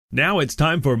Now it's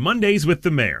time for Mondays with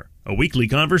the Mayor, a weekly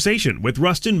conversation with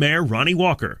Ruston Mayor Ronnie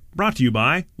Walker, brought to you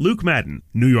by Luke Madden,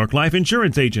 New York Life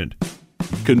Insurance Agent.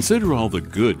 Consider all the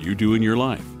good you do in your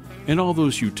life and all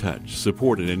those you touch,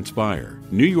 support, and inspire.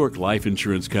 New York Life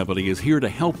Insurance Company is here to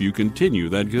help you continue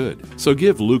that good. So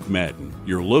give Luke Madden,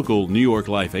 your local New York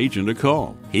Life agent, a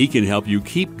call. He can help you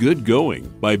keep good going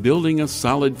by building a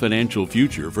solid financial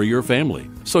future for your family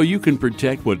so you can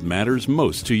protect what matters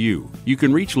most to you. You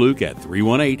can reach Luke at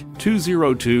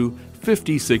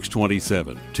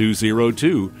 318-202-5627,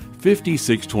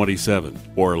 202-5627,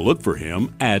 or look for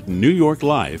him at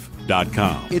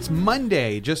newyorklife.com. It's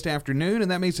Monday, just afternoon,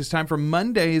 and that means it's time for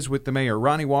Mondays with the Mayor.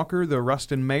 Ronnie Walker, the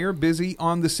Ruston Mayor, busy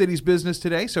on the city's business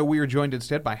today, so we are joined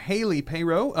instead by Haley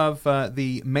Perot of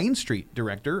the Main Street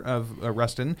Director of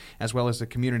Ruston, as well as the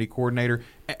Community Coordinator.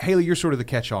 Haley, you're sort of the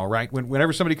catch-all, right?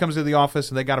 Whenever somebody comes to the office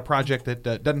and they got a project that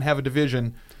doesn't have a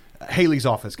division, Haley's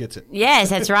office gets it.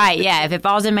 Yes, that's right. Yeah, if it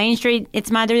falls in Main Street,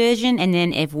 it's my division. And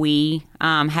then if we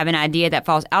have an idea that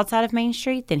falls outside of Main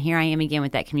Street, then here I am again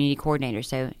with that community coordinator.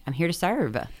 So I'm here to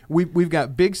serve. We've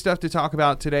got big stuff to talk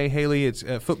about today, Haley. It's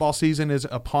football season is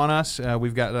upon us.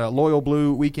 We've got Loyal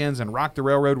Blue weekends and Rock the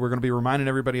Railroad. We're going to be reminding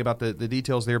everybody about the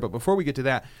details there. But before we get to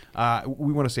that,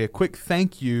 we want to say a quick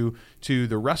thank you to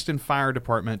the Ruston Fire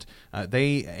Department.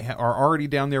 They are already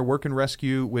down there working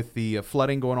rescue with the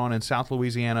flooding going on in South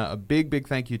Louisiana. A big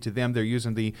thank you to them. They're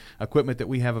using the equipment that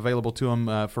we have available to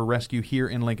them for rescue here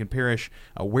in Lincoln Parish,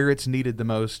 where it's needed the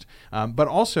most. But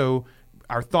also,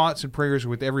 our thoughts and prayers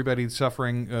with everybody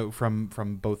suffering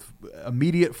from both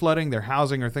immediate flooding, their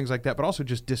housing or things like that, but also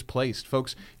just displaced.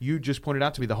 Folks, you just pointed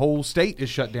out to me the whole state is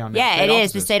shut down now. Yeah, it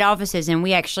is, the state offices. And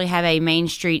we actually have a Main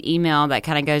Street email that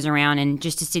kind of goes around, and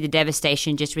just to see the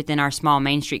devastation just within our small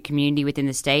Main Street community within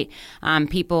the state.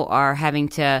 People are having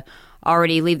to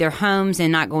already leave their homes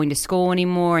and not going to school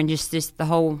anymore, and just the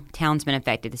whole town's been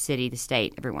affected, the city, the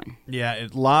state, everyone. Yeah, a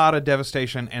lot of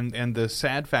devastation, and the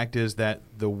sad fact is that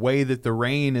the way that the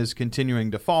rain is continuing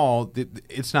to fall,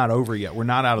 it's not over yet. We're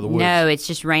not out of the woods. No, it's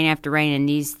just rain after rain, and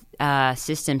these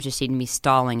systems just seem to be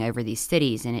stalling over these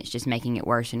cities, and it's just making it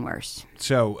worse and worse.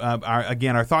 So,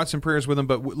 our thoughts and prayers with them,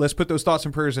 but let's put those thoughts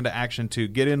and prayers into action too.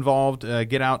 Get involved,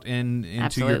 get out into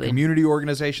Absolutely. your community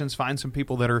organizations, find some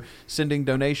people that are sending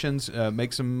donations,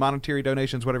 make some monetary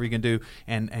donations, whatever you can do,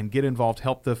 and get involved,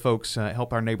 help the folks,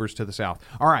 help our neighbors to the south.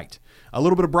 All right, a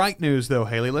little bit of bright news though,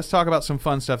 Haley. Let's talk about some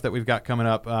fun stuff that we've got coming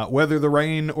up. Whether the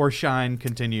rain or shine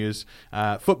continues,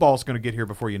 football's going to get here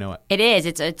before you know it. It is.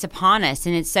 It's upon us,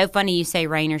 and it's so funny you say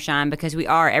rain or shine, because we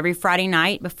are every Friday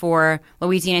night before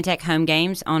Louisiana Tech home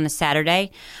games on a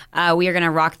Saturday. We are going to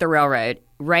rock the railroad,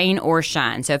 rain or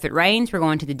shine. So if it rains, we're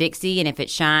going to the Dixie, and if it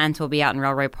shines, we'll be out in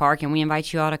Railroad Park, and we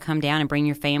invite you all to come down and bring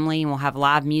your family, and we'll have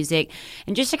live music,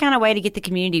 and just a kind of way to get the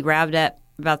community revved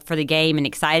up for the game and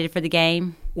excited for the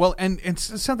game. Well, and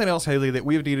something else, Haley, that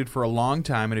we have needed for a long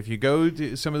time, and if you go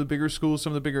to some of the bigger schools,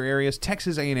 some of the bigger areas,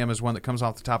 Texas A&M is one that comes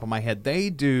off the top of my head. They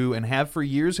do, and have for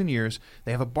years and years,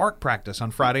 they have a bark practice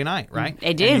on Friday night, right?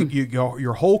 They do. And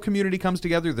your whole community comes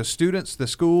together, the students, the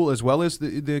school, as well as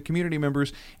the community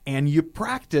members, and you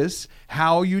practice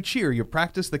how you cheer. You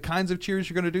practice the kinds of cheers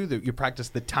you're going to do. You practice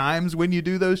the times when you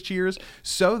do those cheers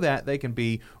so that they can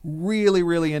be really,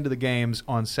 really into the games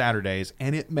on Saturdays,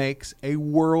 and it makes a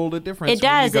world of difference. It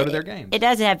does. You go to their games. It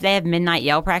does. They have midnight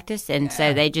yell practice, and so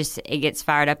it gets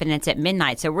fired up, and it's at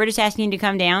midnight. So we're just asking you to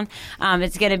come down.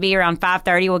 It's going to be around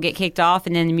 5:30. We'll get kicked off,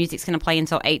 and then the music's going to play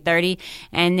until 8:30.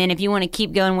 And then if you want to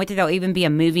keep going with it, there'll even be a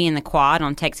movie in the quad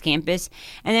on Tech's campus.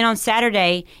 And then on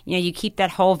Saturday, you keep that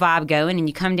whole vibe going, and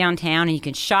you come downtown, and you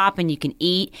can shop, and you can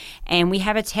eat. And we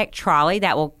have a Tech trolley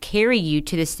that will carry you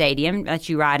to the stadium, let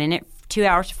you ride in it 2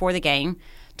 hours before the game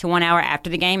to 1 hour after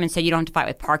the game, and so you don't have to fight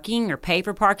with parking or pay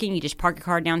for parking. You just park your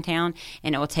car downtown,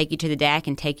 and it will take you to the DAC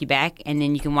and take you back, and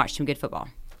then you can watch some good football.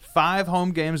 5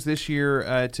 home games this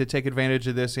year to take advantage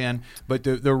of this in. But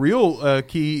the real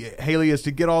key, Haley, is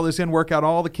to get all this in, work out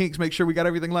all the kinks, make sure we got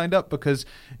everything lined up, because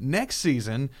next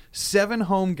season, 7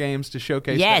 home games to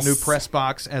showcase that new press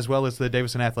box as well as the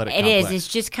Davison Athletic Complex. It is. It's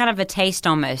just kind of a taste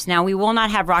almost. Now, we will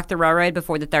not have Rock the Railroad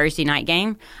before the Thursday night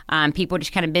game. People are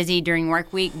just kind of busy during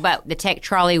work week, but the Tech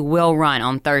trolley will run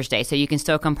on Thursday, so you can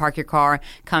still come park your car,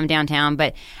 come downtown.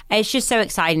 But it's just so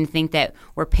exciting to think that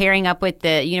we're pairing up with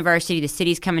the university, the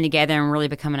city's coming coming together and really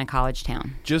becoming a college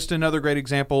town. Just another great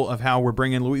example of how we're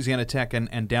bringing Louisiana Tech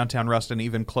and downtown Ruston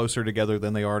even closer together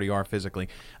than they already are physically.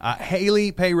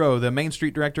 Haley Perot, the Main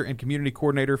Street Director and Community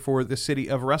Coordinator for the City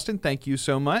of Ruston, thank you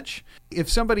so much. If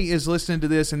somebody is listening to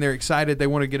this and they're excited, they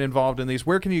want to get involved in these,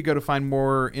 where can you go to find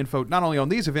more info, not only on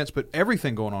these events, but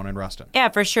everything going on in Ruston? Yeah,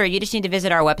 for sure. You just need to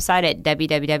visit our website at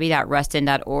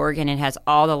www.ruston.org, and it has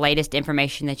all the latest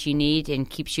information that you need and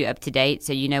keeps you up to date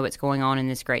so you know what's going on in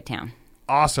this great town.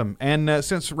 Awesome. And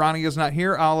since Ronnie is not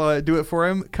here, I'll do it for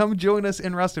him. Come join us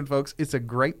in Ruston, folks. It's a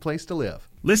great place to live.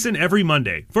 Listen every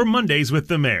Monday for Mondays with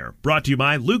the Mayor, brought to you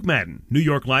by Luke Madden, New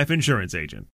York Life Insurance Agent.